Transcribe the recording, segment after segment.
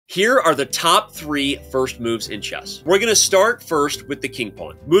Here are the top 3 first moves in chess. We're going to start first with the king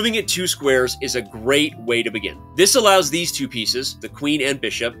pawn. Moving it 2 squares is a great way to begin. This allows these 2 pieces, the queen and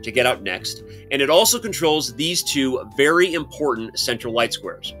bishop, to get out next, and it also controls these 2 very important central light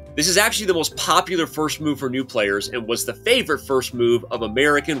squares. This is actually the most popular first move for new players and was the favorite first move of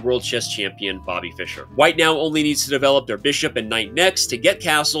American World Chess Champion Bobby Fischer. White now only needs to develop their bishop and knight next to get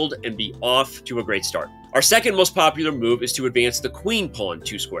castled and be off to a great start. Our second most popular move is to advance the queen pawn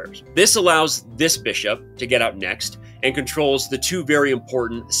 2 squares. This allows this bishop to get out next and controls the 2 very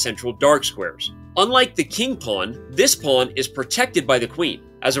important central dark squares. Unlike the king pawn, this pawn is protected by the queen.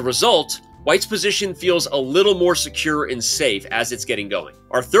 As a result, White's position feels a little more secure and safe as it's getting going.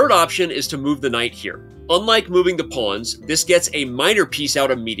 Our third option is to move the knight here. Unlike moving the pawns, this gets a minor piece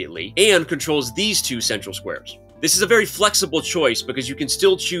out immediately and controls these 2 central squares. This is a very flexible choice because you can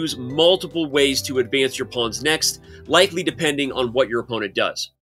still choose multiple ways to advance your pawns next, likely depending on what your opponent does.